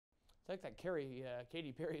like that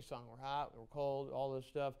Katy Perry song, we're hot, we're cold, all this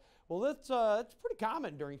stuff. Well, it's pretty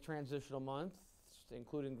common during transitional months,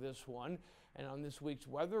 including this one. And on this week's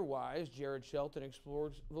Weather-Wise, Jared Shelton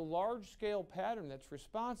explores the large-scale pattern that's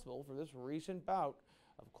responsible for this recent bout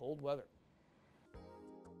of cold weather.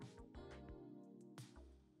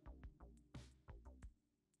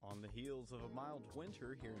 On the heels of a mild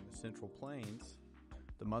winter here in the Central Plains,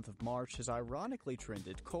 the month of March has ironically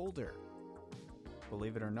trended colder.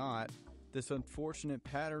 Believe it or not, this unfortunate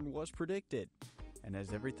pattern was predicted and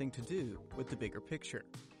has everything to do with the bigger picture.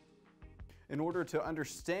 In order to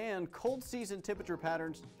understand cold season temperature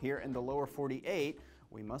patterns here in the lower 48,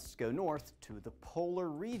 we must go north to the polar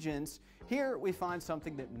regions. Here we find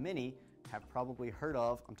something that many have probably heard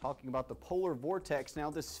of. I'm talking about the polar vortex. Now,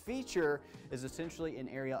 this feature is essentially an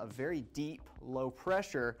area of very deep, low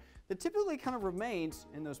pressure that typically kind of remains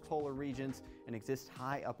in those polar regions and exists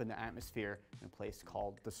high up in the atmosphere in a place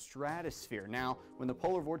called the stratosphere. Now, when the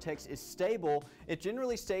polar vortex is stable, it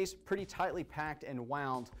generally stays pretty tightly packed and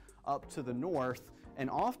wound up to the north, and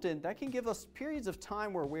often that can give us periods of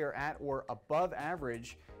time where we are at or above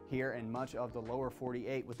average here in much of the lower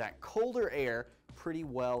 48 with that colder air pretty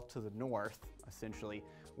well to the north, essentially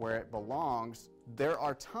where it belongs. There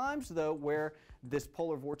are times though where this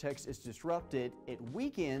polar vortex is disrupted, it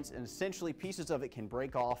weakens, and essentially pieces of it can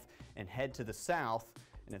break off and head to the south.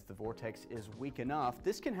 And if the vortex is weak enough,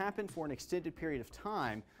 this can happen for an extended period of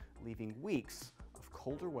time, leaving weeks of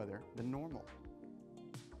colder weather than normal.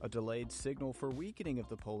 A delayed signal for weakening of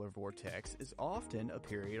the polar vortex is often a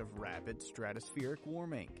period of rapid stratospheric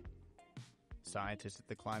warming. Scientists at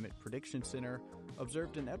the Climate Prediction Center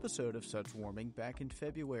observed an episode of such warming back in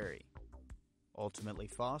February, ultimately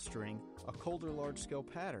fostering a colder large-scale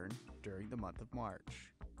pattern during the month of March.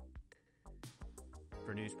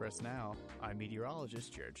 For News Press Now, I'm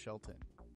meteorologist Jared Shelton.